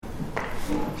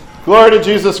Glory to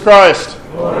Jesus Christ.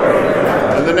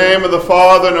 In the name of the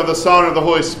Father, and of the Son, and of the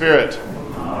Holy Spirit.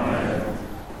 Amen.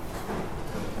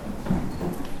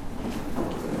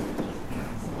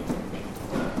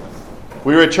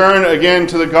 We return again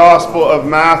to the Gospel of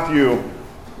Matthew.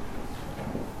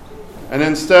 And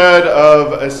instead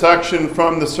of a section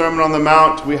from the Sermon on the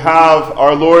Mount, we have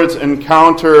our Lord's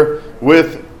encounter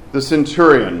with the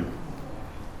centurion.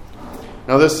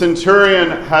 Now, the centurion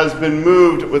has been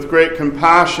moved with great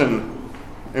compassion,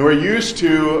 and we're used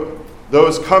to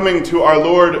those coming to our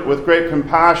Lord with great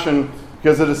compassion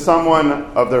because it is someone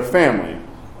of their family,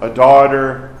 a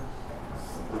daughter,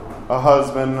 a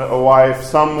husband, a wife,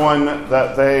 someone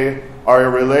that they are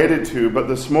related to. But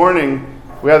this morning,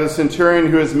 we have the centurion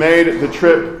who has made the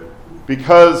trip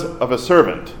because of a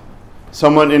servant,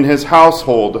 someone in his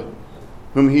household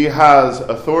whom he has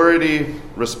authority,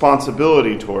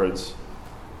 responsibility towards,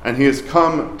 and he has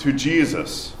come to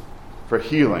Jesus for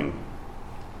healing.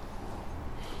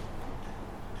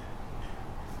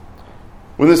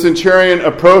 When the centurion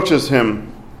approaches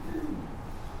him,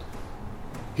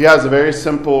 he has a very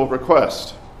simple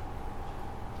request: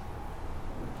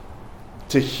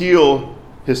 to heal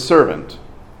his servant.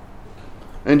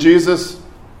 And Jesus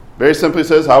very simply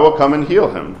says, I will come and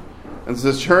heal him. And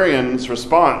the centurion's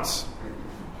response,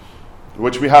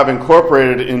 which we have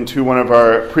incorporated into one of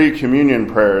our pre-communion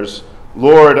prayers,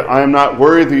 Lord, I am not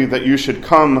worthy that you should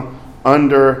come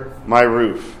under my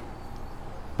roof,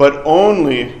 but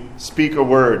only speak a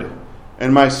word,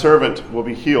 and my servant will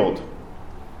be healed.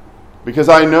 Because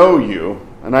I know you,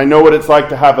 and I know what it's like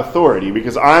to have authority,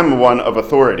 because I'm one of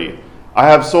authority. I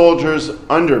have soldiers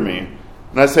under me.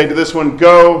 And I say to this one,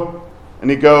 go, and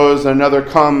he goes, and another,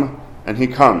 come, and he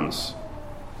comes.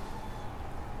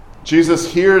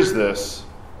 Jesus hears this,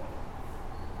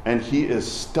 and he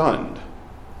is stunned.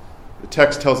 The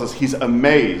text tells us he's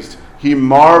amazed. He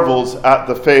marvels at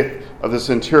the faith of the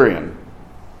centurion.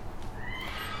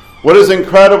 What is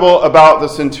incredible about the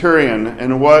centurion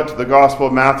and what the Gospel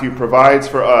of Matthew provides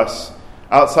for us,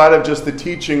 outside of just the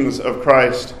teachings of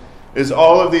Christ, is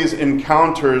all of these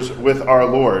encounters with our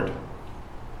Lord.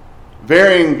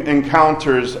 Varying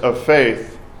encounters of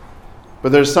faith,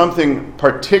 but there's something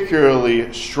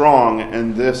particularly strong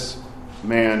in this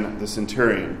man, the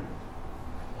centurion.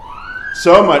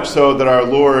 So much so that our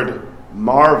Lord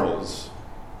marvels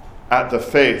at the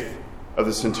faith of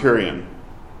the centurion.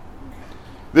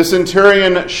 The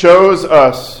centurion shows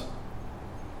us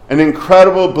an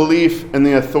incredible belief in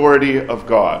the authority of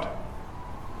God.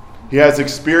 He has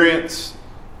experience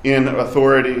in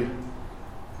authority,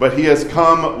 but he has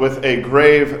come with a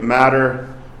grave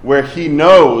matter where he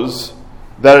knows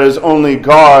that it is only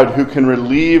God who can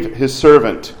relieve his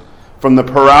servant from the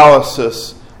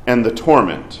paralysis and the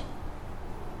torment.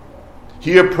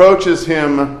 He approaches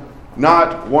him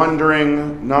not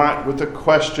wondering, not with the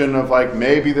question of like,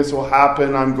 maybe this will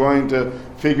happen, I'm going to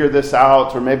figure this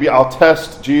out, or maybe I'll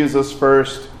test Jesus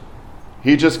first.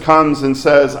 He just comes and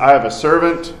says, I have a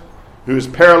servant who is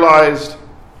paralyzed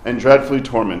and dreadfully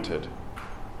tormented.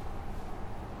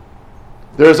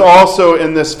 There's also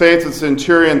in this faith of the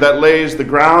centurion that lays the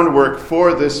groundwork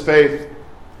for this faith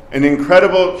an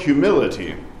incredible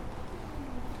humility.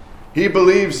 He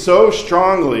believes so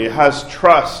strongly, has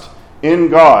trust in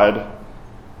God,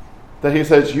 that he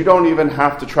says, you don't even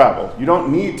have to travel. You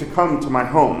don't need to come to my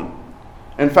home.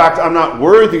 In fact, I'm not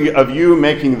worthy of you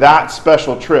making that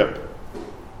special trip.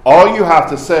 All you have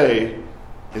to say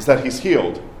is that he's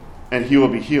healed, and he will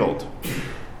be healed.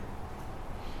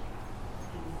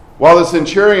 While the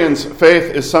centurion's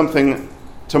faith is something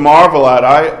to marvel at,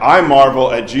 I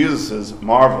marvel at Jesus'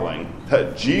 marveling,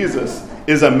 that Jesus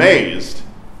is amazed.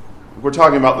 We're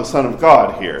talking about the Son of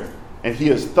God here, and he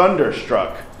is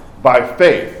thunderstruck by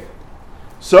faith.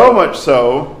 So much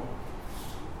so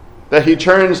that he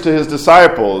turns to his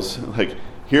disciples, like,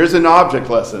 here's an object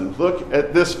lesson. Look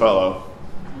at this fellow.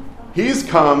 He's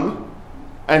come,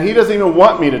 and he doesn't even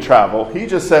want me to travel. He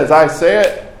just says, I say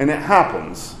it, and it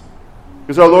happens.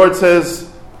 Because our Lord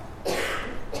says,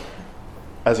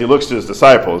 as he looks to his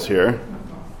disciples here,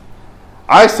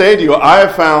 I say to you, I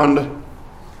have found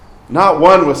not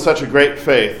one with such a great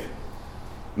faith,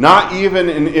 not even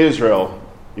in Israel.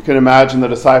 You can imagine the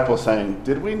disciples saying,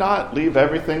 did we not leave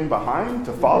everything behind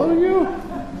to follow you?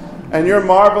 And you're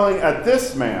marveling at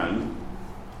this man.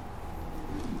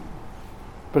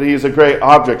 But he is a great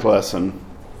object lesson.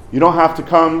 You don't have to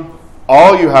come.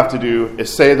 All you have to do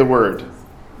is say the word.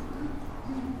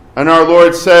 And our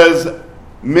Lord says,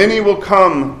 many will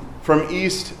come from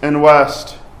east and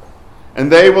west,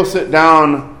 and they will sit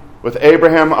down with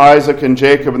Abraham, Isaac, and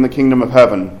Jacob in the kingdom of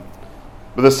heaven.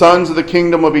 But the sons of the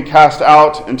kingdom will be cast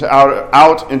out into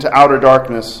outer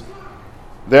darkness.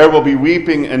 There will be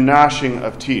weeping and gnashing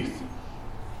of teeth.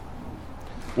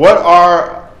 What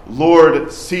our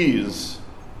Lord sees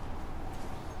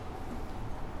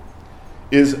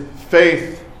is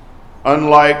faith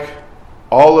unlike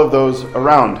all of those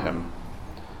around him.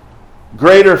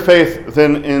 Greater faith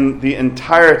than in the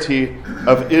entirety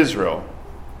of Israel.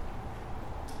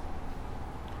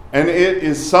 And it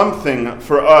is something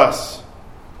for us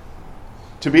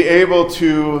to be able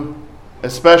to,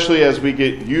 especially as we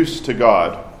get used to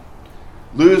God,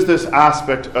 lose this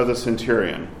aspect of the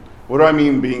centurion. What do I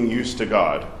mean being used to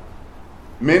God?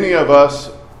 Many of us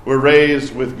were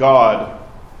raised with God,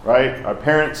 right? Our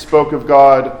parents spoke of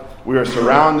God. We are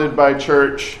surrounded by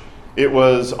church. It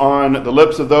was on the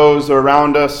lips of those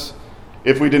around us.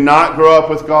 If we did not grow up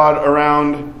with God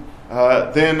around,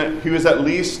 then he was at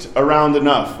least around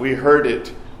enough. We heard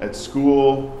it at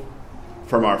school,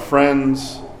 from our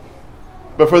friends.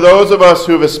 But for those of us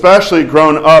who have especially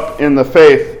grown up in the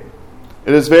faith,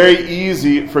 it is very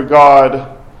easy for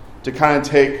God to kind of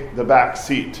take the back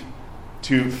seat,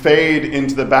 to fade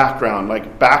into the background,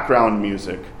 like background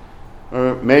music.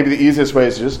 Or maybe the easiest way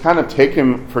is to just kind of take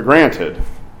him for granted,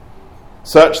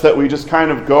 such that we just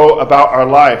kind of go about our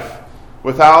life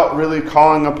without really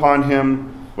calling upon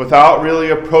him, without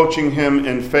really approaching him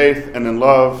in faith and in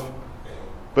love,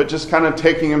 but just kind of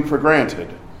taking him for granted.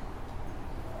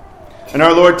 And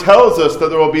our Lord tells us that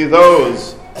there will be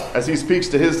those, as he speaks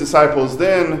to his disciples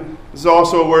then, this is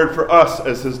also a word for us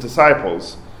as his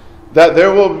disciples, that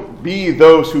there will be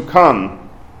those who come.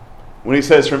 When he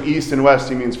says from east and west,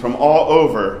 he means from all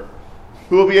over,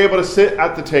 who will be able to sit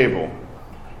at the table.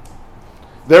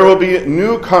 There will be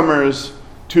newcomers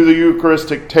to the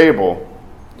Eucharistic table.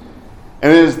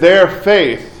 And it is their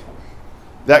faith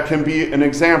that can be an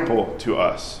example to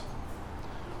us.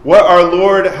 What our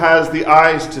Lord has the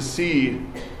eyes to see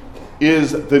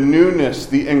is the newness,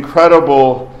 the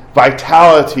incredible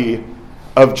vitality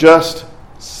of just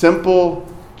simple,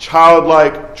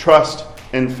 childlike trust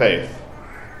and faith.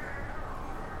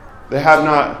 They have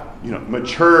not,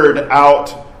 matured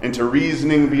out into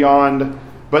reasoning beyond,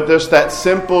 but just that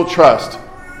simple trust.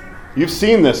 You've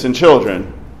seen this in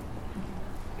children.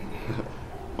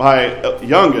 My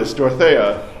youngest,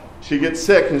 Dorothea, she gets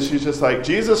sick and she's just like,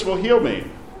 Jesus will heal me.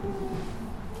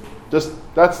 Just,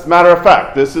 that's a matter of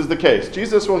fact. This is the case.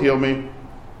 Jesus will heal me.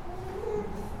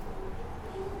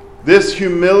 This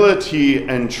humility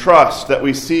and trust that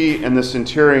we see in the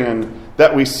centurion,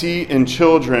 that we see in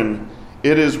children,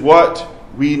 it is what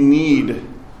we need.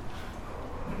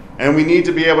 And we need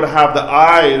to be able to have the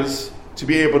eyes to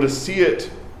be able to see it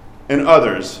in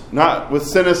others. Not with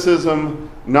cynicism,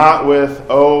 not with,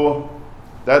 oh,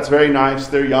 that's very nice,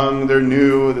 they're young, they're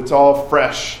new, it's all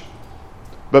fresh.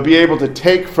 But be able to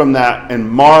take from that and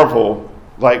marvel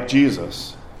like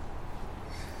Jesus.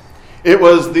 It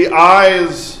was the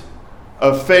eyes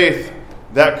of faith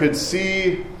that could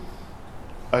see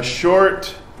a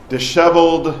short,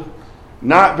 disheveled,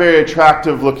 not very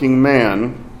attractive looking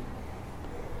man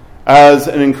as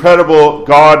an incredible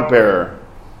God-bearer,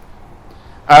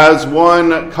 as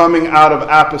one coming out of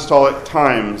apostolic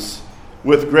times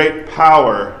with great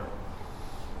power,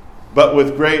 but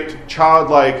with great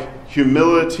childlike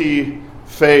humility,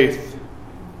 faith.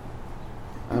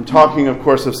 I'm talking, of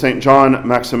course, of St. John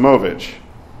Maximovich,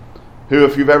 who,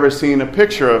 if you've ever seen a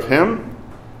picture of him,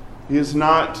 he is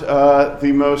not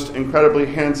the most incredibly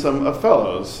handsome of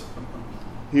fellows.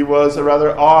 He was a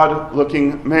rather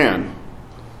odd-looking man.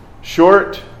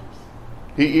 Short.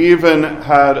 He even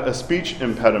had a speech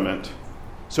impediment,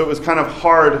 so it was kind of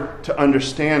hard to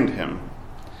understand him.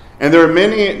 And there are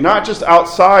many, not just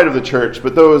outside of the church,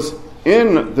 but those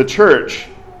in the church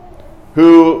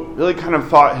who really kind of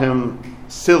thought him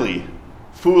silly,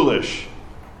 foolish,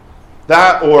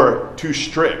 that or too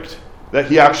strict, that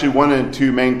he actually wanted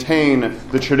to maintain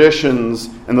the traditions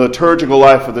and the liturgical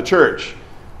life of the church.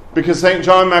 Because St.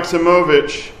 John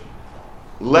Maximovich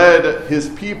led his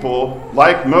people,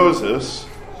 like Moses,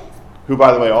 who,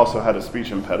 by the way, also had a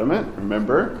speech impediment,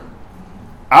 remember,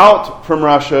 out from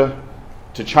Russia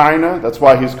to China. That's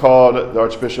why he's called the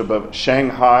Archbishop of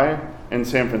Shanghai in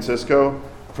San Francisco.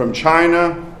 From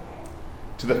China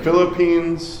to the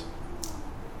Philippines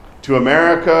to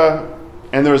America,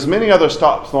 and there's many other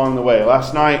stops along the way.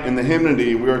 Last night in the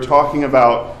hymnody, we were talking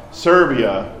about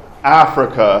Serbia,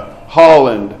 Africa,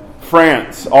 Holland,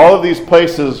 France, all of these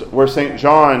places where St.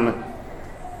 John's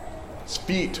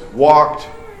feet walked,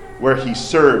 where he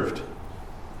served.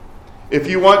 If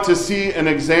you want to see an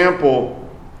example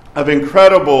of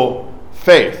incredible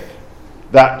faith,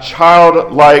 that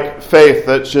childlike faith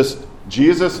that's just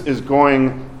Jesus is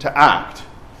going to act.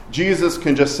 Jesus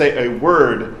can just say a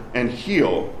word and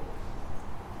heal.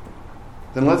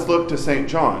 Then let's look to St.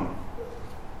 John.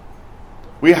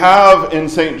 We have in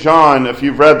St. John, if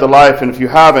you've read the life, and if you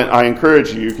haven't, I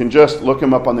encourage you, you can just look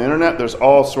him up on the internet. There's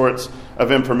all sorts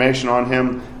of information on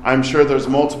him. I'm sure there's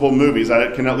multiple movies.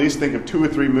 I can at least think of 2 or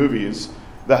 3 movies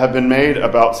that have been made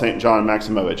about St. John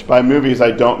Maximovich. By movies,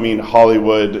 I don't mean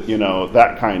Hollywood,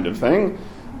 that kind of thing.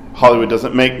 Hollywood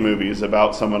doesn't make movies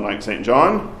about someone like St.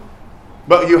 John.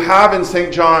 But you have in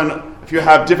St. John, if you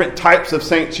have different types of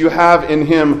saints, you have in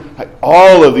him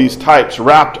all of these types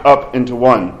wrapped up into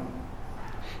one.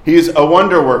 He's a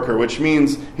wonder worker, which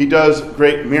means he does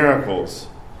great miracles.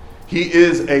 He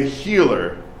is a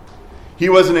healer. He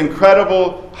was an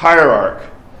incredible hierarch.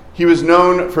 He was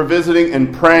known for visiting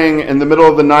and praying in the middle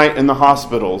of the night in the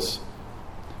hospitals.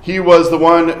 He was the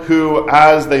one who,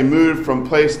 as they moved from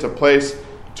place to place,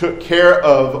 took care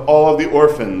of all of the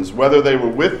orphans, whether they were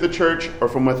with the church or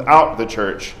from without the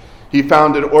church. He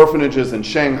founded orphanages in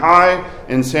Shanghai,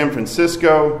 in San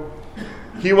Francisco.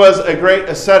 He was a great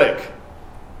ascetic.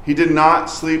 He did not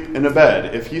sleep in a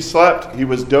bed. If he slept, he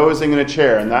was dozing in a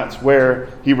chair, and that's where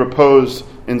he reposed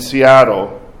in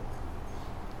Seattle,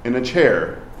 in a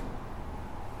chair.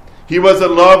 He was a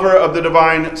lover of the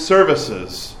divine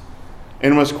services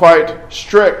and was quite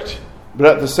strict, but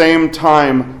at the same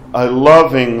time, a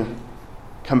loving,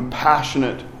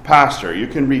 compassionate pastor. You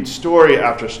can read story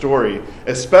after story,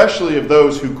 especially of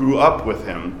those who grew up with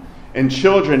him, and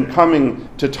children coming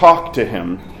to talk to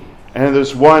him. And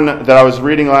there's one that I was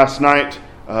reading last night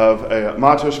of a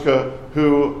Matushka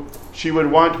who she would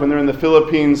want, when they're in the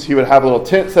Philippines, he would have a little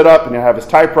tent set up and he'd have his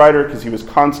typewriter because he was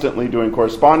constantly doing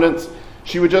correspondence.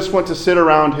 She would just want to sit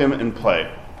around him and play.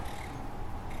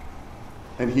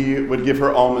 And he would give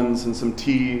her almonds and some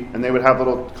tea, and they would have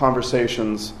little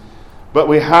conversations. But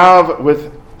we have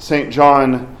with St.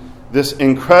 John this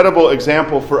incredible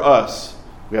example for us.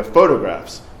 We have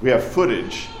photographs. We have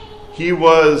footage. He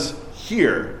was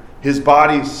here. His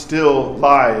body still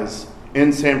lies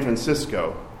in San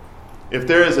Francisco. If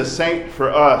there is a saint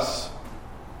for us,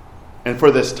 and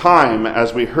for this time,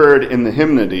 as we heard in the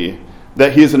hymnody,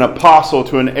 that he is an apostle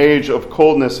to an age of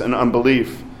coldness and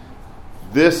unbelief,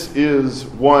 this is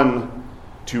one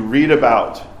to read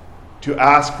about, to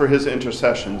ask for his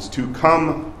intercessions, to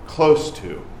come close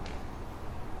to.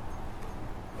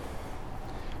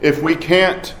 If we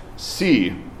can't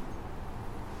see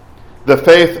the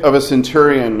faith of a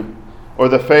centurion or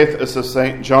the faith of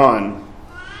St. John,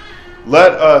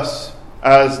 let us,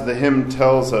 as the hymn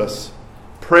tells us,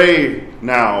 pray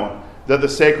now that the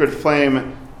sacred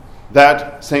flame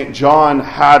that St. John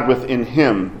had within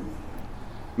him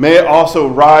may also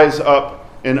rise up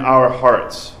in our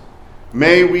hearts.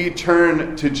 May we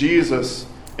turn to Jesus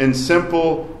in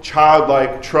simple,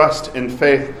 childlike trust and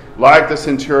faith, like the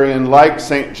centurion, like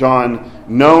St. John,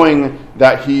 knowing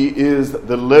that he is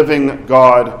the living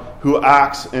God who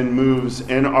acts and moves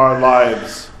in our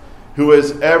lives, who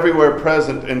is everywhere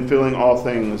present and filling all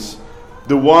things,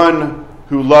 the one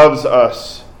who loves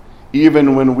us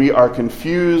even when we are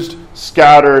confused,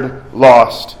 scattered,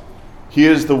 lost. He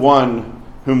is the one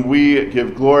whom we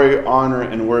give glory, honor,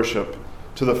 and worship,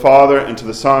 to the Father, and to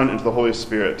the Son, and to the Holy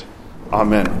Spirit.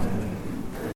 Amen.